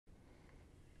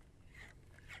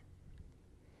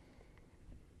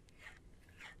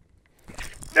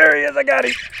There he is, I got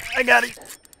him. I got him.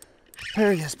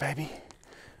 There he is, baby.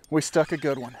 We stuck a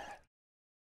good one.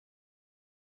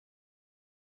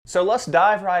 So let's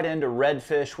dive right into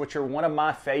redfish, which are one of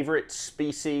my favorite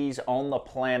species on the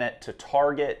planet to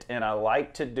target, and I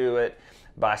like to do it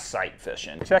by sight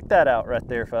fishing. Check that out right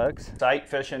there, folks. Sight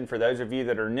fishing, for those of you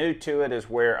that are new to it, is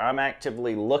where I'm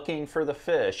actively looking for the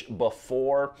fish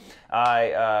before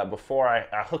I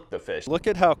hook the fish. Look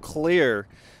at how clear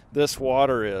this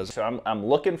water is. So I'm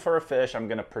looking for a fish, I'm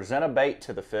gonna present a bait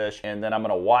to the fish, and then I'm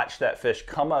gonna watch that fish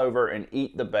come over and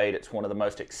eat the bait. It's one of the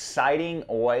most exciting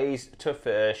ways to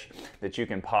fish that you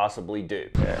can possibly do.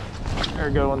 There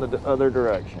we go in the other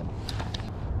direction.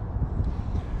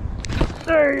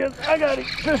 There he is, I got him.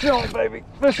 Fish on, baby,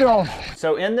 fish on.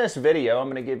 So in this video, I'm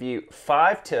gonna give you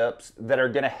 5 tips that are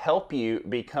gonna help you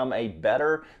become a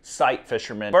better sight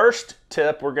fisherman. First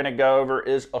tip we're gonna go over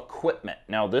is equipment.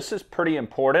 Now this is pretty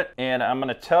important, and I'm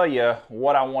gonna tell you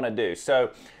what I wanna do. So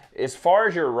as far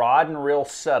as your rod and reel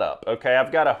setup, okay,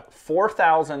 I've got a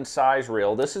 4,000 size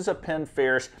reel. This is a Pin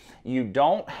Fierce. You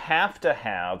don't have to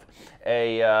have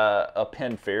a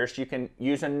Pin Fierce. You can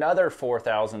use another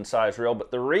 4,000 size reel,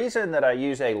 but the reason that I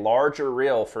use a larger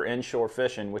reel for inshore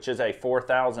fishing, which is a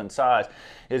 4,000 size,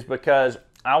 is because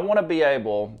I want to be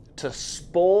able to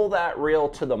spool that reel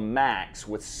to the max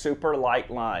with super light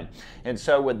line. And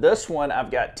so with this one, I've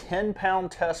got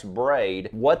 10-pound test braid.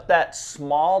 What that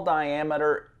small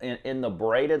diameter in the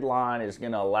braided line is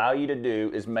going to allow you to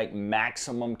do is make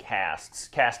maximum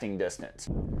casting distance.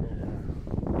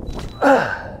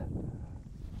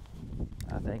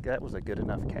 I think that was a good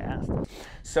enough cast.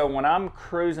 So when I'm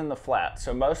cruising the flat,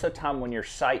 so most of the time when you're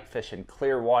sight fishing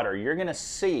clear water, you're gonna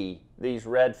see these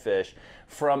redfish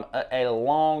from a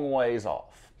long ways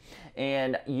off.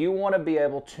 And you wanna be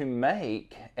able to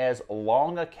make as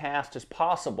long a cast as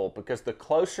possible, because the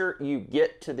closer you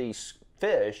get to these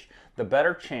fish, the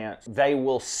better chance they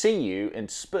will see you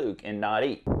and spook and not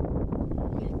eat.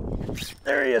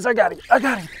 There he is, I got him, I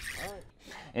got him.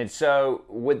 And so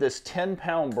with this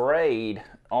 10-pound braid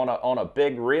on a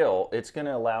big reel, it's going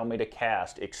to allow me to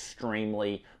cast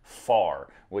extremely far,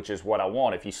 which is what I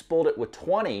want. If you spooled it with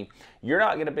 20, you're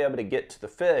not going to be able to get to the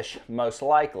fish, most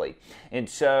likely. And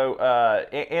so,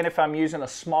 and if I'm using a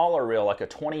smaller reel, like a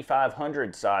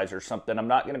 2500 size or something, I'm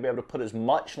not going to be able to put as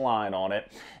much line on it,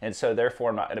 and so therefore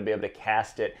I'm not going to be able to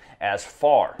cast it as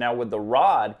far. Now with the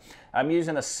rod, I'm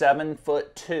using a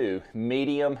 7'2"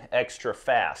 medium extra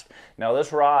fast. Now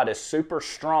this rod is super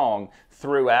strong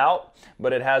throughout,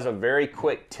 but it has a very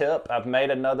quick tip. I've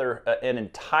made an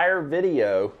entire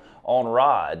video on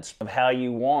rods of how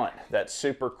you want that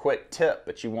super quick tip,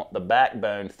 but you want the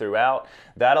backbone throughout.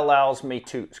 That allows me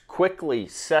to quickly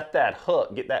set that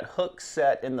hook, get that hook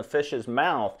set in the fish's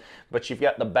mouth, but you've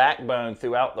got the backbone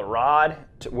throughout the rod.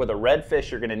 With a redfish,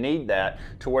 you're gonna need that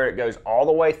to where it goes all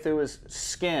the way through his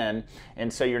skin,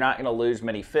 and so you're not gonna lose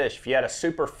many fish. If you had a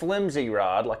super flimsy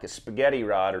rod, like a spaghetti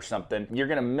rod or something, you're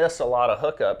gonna miss a lot of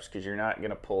hookups because you're not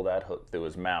gonna pull that hook through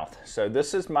his mouth. So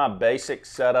this is my basic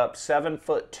setup,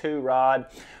 7'2" rod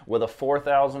with a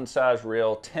 4,000 size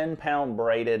reel, 10-pound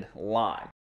braided line.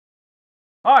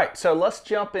 All right, so let's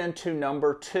jump into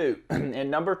number 2. And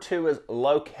number 2 is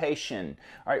location.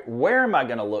 All right, where am I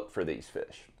going to look for these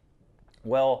fish?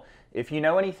 Well, if you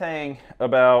know anything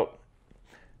about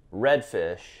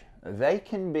redfish, they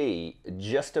can be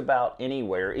just about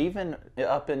anywhere, even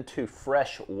up into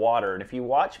fresh water. And if you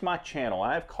watch my channel,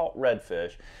 I have caught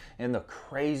redfish in the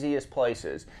craziest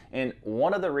places. And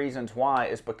one of the reasons why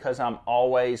is because I'm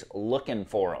always looking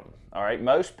for them. All right,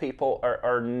 most people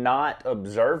are not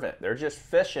observant. They're just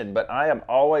fishing, but I am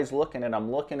always looking, and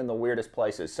I'm looking in the weirdest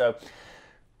places. So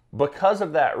because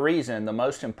of that reason, the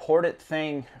most important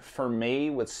thing for me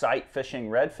with sight fishing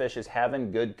redfish is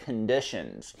having good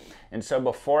conditions. And so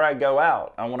before I go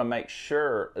out, I want to make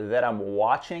sure that I'm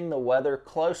watching the weather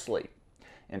closely.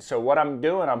 And so what I'm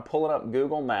doing, I'm pulling up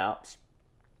Google Maps,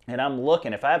 and I'm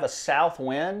looking. If I have a south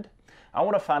wind, I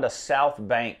want to find a south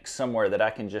bank somewhere that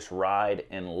I can just ride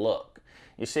and look.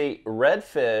 You see,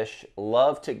 redfish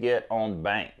love to get on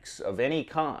banks of any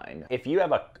kind. If you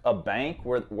have a bank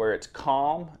where it's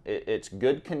calm, it's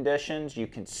good conditions, you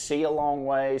can see a long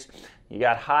ways, you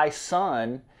got high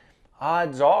sun,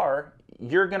 odds are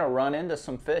you're going to run into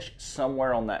some fish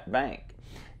somewhere on that bank.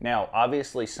 Now,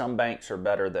 obviously some banks are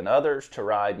better than others to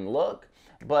ride and look,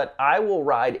 but I will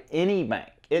ride any bank.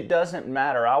 It doesn't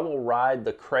matter. I will ride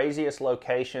the craziest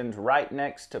locations right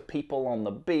next to people on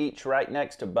the beach, right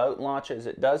next to boat launches.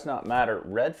 It does not matter.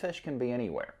 Redfish can be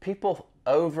anywhere. People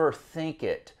overthink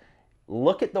it.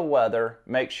 look at the weather,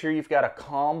 make sure you've got a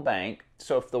calm bank.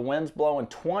 So if the wind's blowing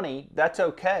 20, that's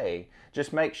okay.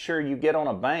 Just make sure you get on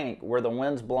a bank where the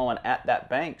wind's blowing at that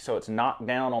bank so it's knocked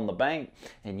down on the bank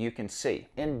and you can see.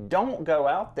 And don't go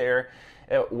out there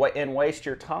and waste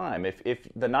your time. If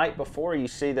the night before you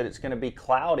see that it's going to be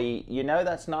cloudy, you know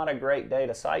that's not a great day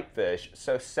to sight fish.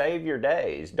 So save your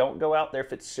days. Don't go out there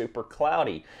if it's super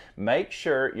cloudy. Make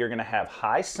sure you're going to have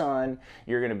high sun,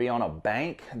 you're going to be on a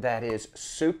bank that is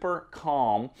super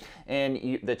calm,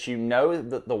 and that you know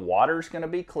that the water's going to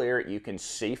be clear, you can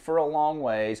see for a long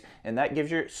ways, and that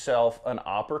gives yourself an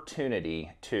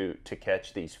opportunity to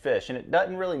catch these fish. And it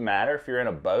doesn't really matter if you're in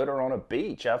a boat or on a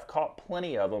beach. I've caught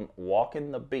plenty of them walking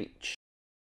the beach.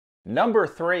 Number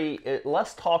 3,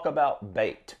 let's talk about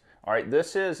bait. All right,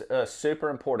 this is super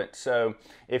important. So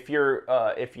if you're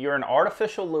an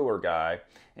artificial lure guy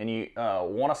and you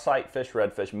want to sight fish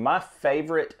redfish, my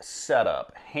favorite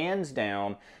setup, hands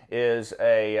down, is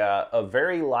a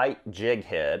very light jig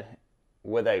head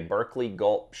with a Berkeley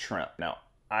gulp shrimp. Now,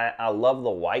 I love the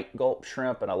white gulp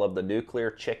shrimp and I love the nuclear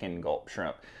chicken gulp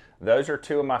shrimp. Those are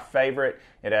 2 of my favorite.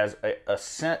 It has a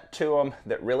scent to them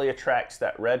that really attracts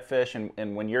that redfish.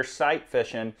 And when you're sight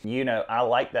fishing, you know, I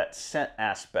like that scent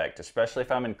aspect, especially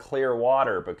if I'm in clear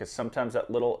water, because sometimes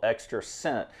that little extra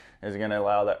scent is going to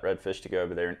allow that redfish to go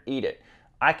over there and eat it.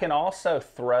 I can also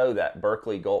throw that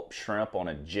Berkeley gulp shrimp on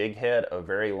a jig head a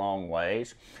very long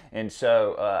ways. And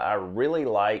so I really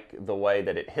like the way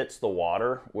that it hits the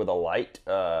water with a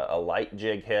light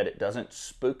jig head. It doesn't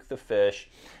spook the fish,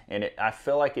 and I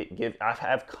feel like I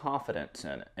have confidence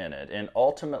in it. And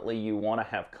ultimately you want to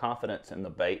have confidence in the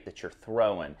bait that you're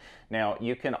throwing. Now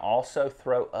you can also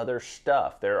throw other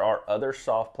stuff. There are other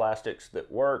soft plastics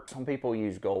that work. Some people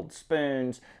use gold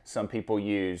spoons. Some people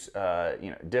use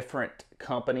different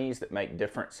companies that make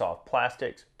different soft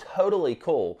plastics. Totally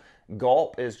cool.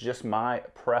 Gulp is just my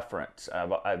preference.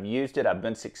 I've used it. I've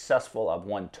been successful. I've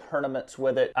won tournaments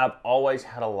with it. I've always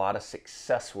had a lot of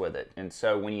success with it. And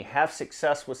so when you have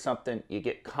success with something, you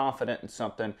get confident in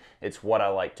something. It's what I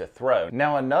like to throw.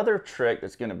 Now, another trick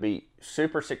that's going to be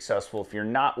super successful if you're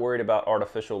not worried about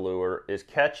artificial lure is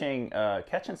catching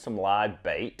some live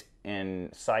bait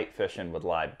and sight fishing with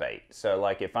live bait. So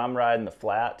like if I'm riding the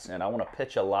flats and I want to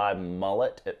pitch a live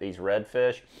mullet at these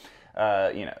redfish,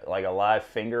 like a live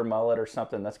finger mullet or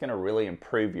something, that's going to really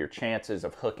improve your chances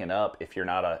of hooking up if you're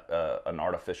not an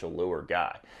artificial lure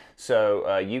guy.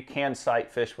 So you can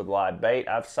sight fish with live bait.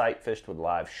 I've sight fished with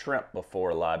live shrimp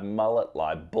before, live mullet,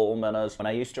 live bull minnows. When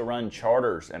I used to run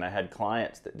charters and I had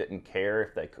clients that didn't care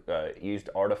if they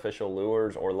used artificial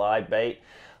lures or live bait,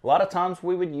 a lot of times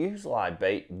we would use live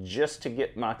bait just to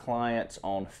get my clients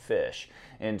on fish.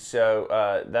 And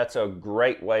so that's a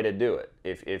great way to do it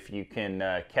if you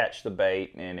can catch the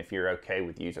bait and if you're okay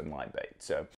with using live bait.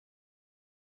 So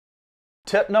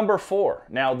tip number 4.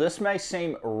 Now this may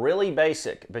seem really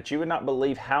basic, but you would not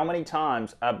believe how many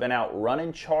times I've been out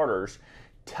running charters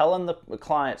telling the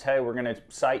clients, hey, we're going to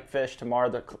sight fish tomorrow.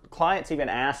 The client's even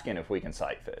asking if we can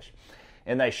sight fish.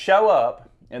 And they show up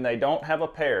and they don't have a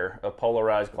pair of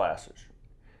polarized glasses.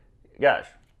 Guys,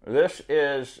 this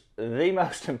is the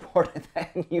most important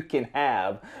thing you can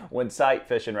have when sight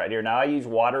fishing right here. Now I use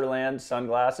Waterland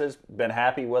sunglasses, been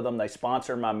happy with them. They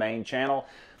sponsor my main channel,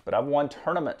 but I've won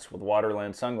tournaments with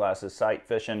Waterland sunglasses sight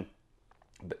fishing,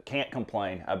 but can't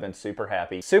complain. I've been super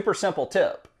happy. Super simple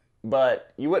tip,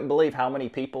 but you wouldn't believe how many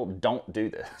people don't do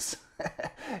this.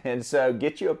 And so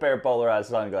get you a pair of polarized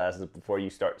sunglasses before you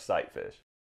start to sight fish.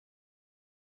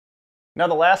 Now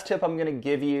the last tip I'm going to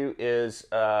give you is,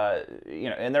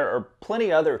 and there are plenty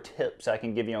other tips I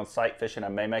can give you on sight fishing. I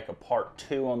may make a part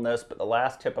 2 on this, but the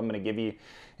last tip I'm going to give you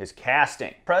is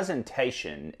casting.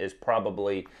 Presentation is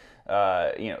probably,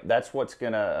 that's what's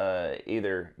going to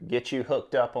either get you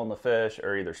hooked up on the fish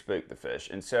or either spook the fish.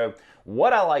 And so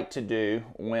what I like to do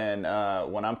when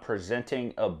I'm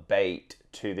presenting a bait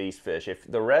to these fish, if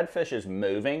the redfish is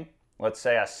moving, let's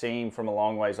say I see him from a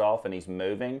long ways off and he's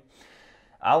moving,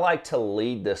 I like to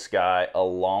lead this guy a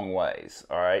long ways,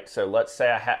 all right? So let's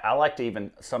say I like to even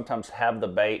sometimes have the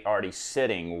bait already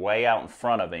sitting way out in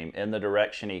front of him in the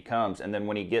direction he comes, and then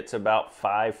when he gets about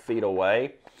 5 feet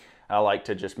away, I like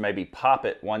to just maybe pop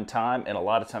it one time, and a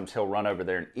lot of times he'll run over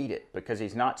there and eat it because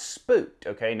he's not spooked,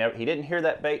 okay? Now, he didn't hear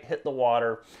that bait hit the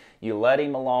water. You let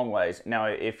him a long ways. Now,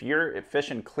 if you're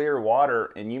fishing clear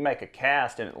water and you make a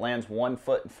cast and it lands 1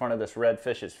 foot in front of this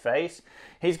redfish's face,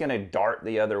 he's going to dart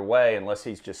the other way unless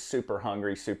he's just super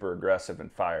hungry, super aggressive,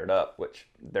 and fired up, which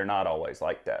they're not always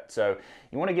like that. So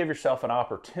you want to give yourself an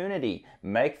opportunity,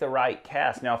 make the right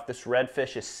cast. Now, if this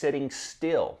redfish is sitting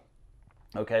still,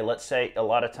 okay, let's say a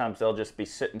lot of times they'll just be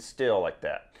sitting still like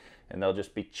that. and they'll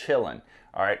just be chilling.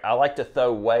 All right, I like to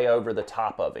throw way over the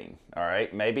top of him. All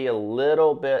right, maybe a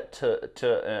little bit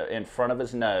in front of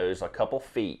his nose, a couple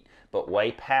feet, but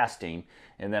way past him,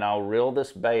 and then I'll reel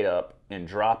this bait up and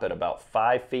drop it about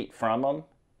 5 feet from him,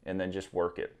 and then just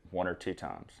work it 1 or 2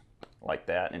 times like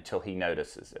that until he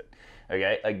notices it.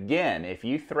 Okay, again, if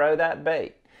you throw that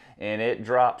bait and it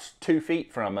drops 2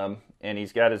 feet from him and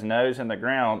he's got his nose in the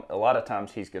ground, a lot of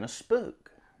times he's going to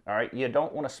spook. All right, you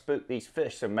don't want to spook these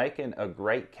fish, so making a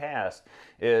great cast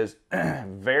is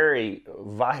very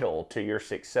vital to your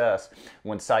success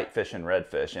when sight fishing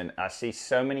redfish. And I see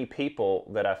so many people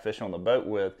that I fish on the boat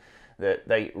with that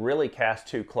they really cast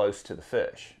too close to the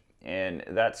fish. And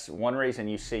that's one reason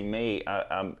you see me,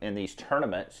 I'm in these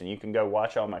tournaments, and you can go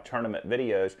watch all my tournament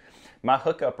videos. My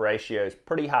hookup ratio is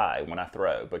pretty high when I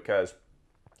throw because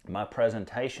my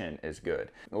presentation is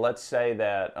good. Let's say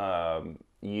that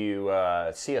you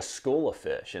see a school of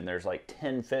fish and there's like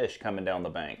 10 fish coming down the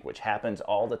bank, which happens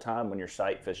all the time when you're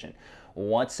sight fishing.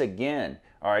 Once again,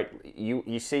 all right,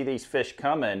 you see these fish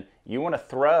coming, you want to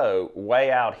throw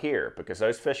way out here because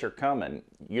those fish are coming.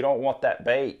 You don't want that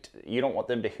bait, you don't want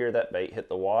them to hear that bait hit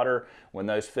the water. When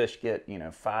those fish get,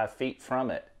 5 feet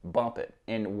from it, bump it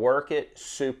and work it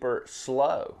super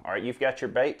slow. All right, you've got your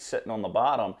bait sitting on the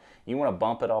bottom, you want to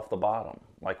bump it off the bottom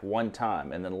like 1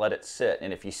 time and then let it sit.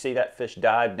 And if you see that fish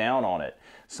dive down on it,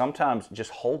 sometimes just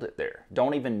hold it there.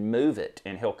 Don't even move it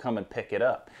and he'll come and pick it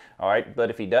up. All right, but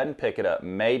if he doesn't pick it up,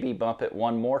 maybe bump it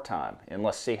 1 more time and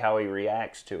let's see how he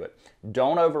reacts to it.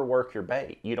 Don't overwork your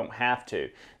bait. You don't have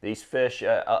to. These fish,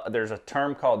 there's a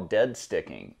term called dead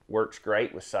sticking. Works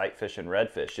great with sight fish and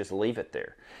redfish. Just leave it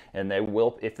there. And they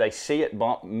will, if they see it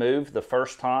move the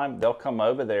first time, they'll come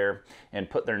over there and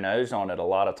put their nose on it a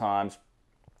lot of times.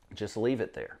 Just leave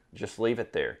it there. Just leave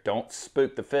it there. Don't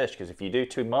spook the fish because if you do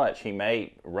too much, he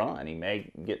may run. He may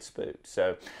get spooked.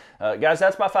 So, guys,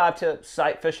 that's my 5 tips.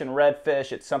 Sight fishing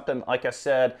redfish. It's something, like I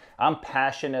said, I'm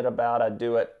passionate about. I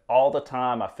do it all the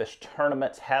time. I fish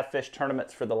tournaments, have fished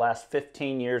tournaments for the last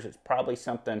 15 years. It's probably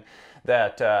something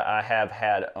that I have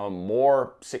had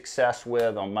more success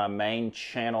with on my main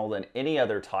channel than any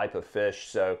other type of fish.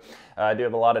 So I do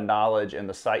have a lot of knowledge in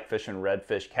the sight fishing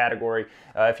redfish category.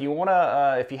 If you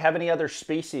have any other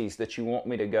species that you want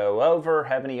me to go over,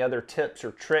 have any other tips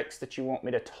or tricks that you want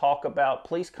me to talk about,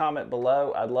 please comment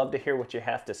below. I'd love to hear what you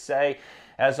have to say.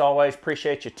 As always,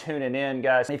 appreciate you tuning in,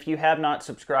 guys. If you have not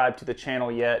subscribed to the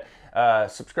channel yet,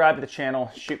 subscribe to the channel,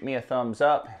 shoot me a thumbs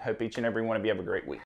up. Hope each and every one of you have a great week.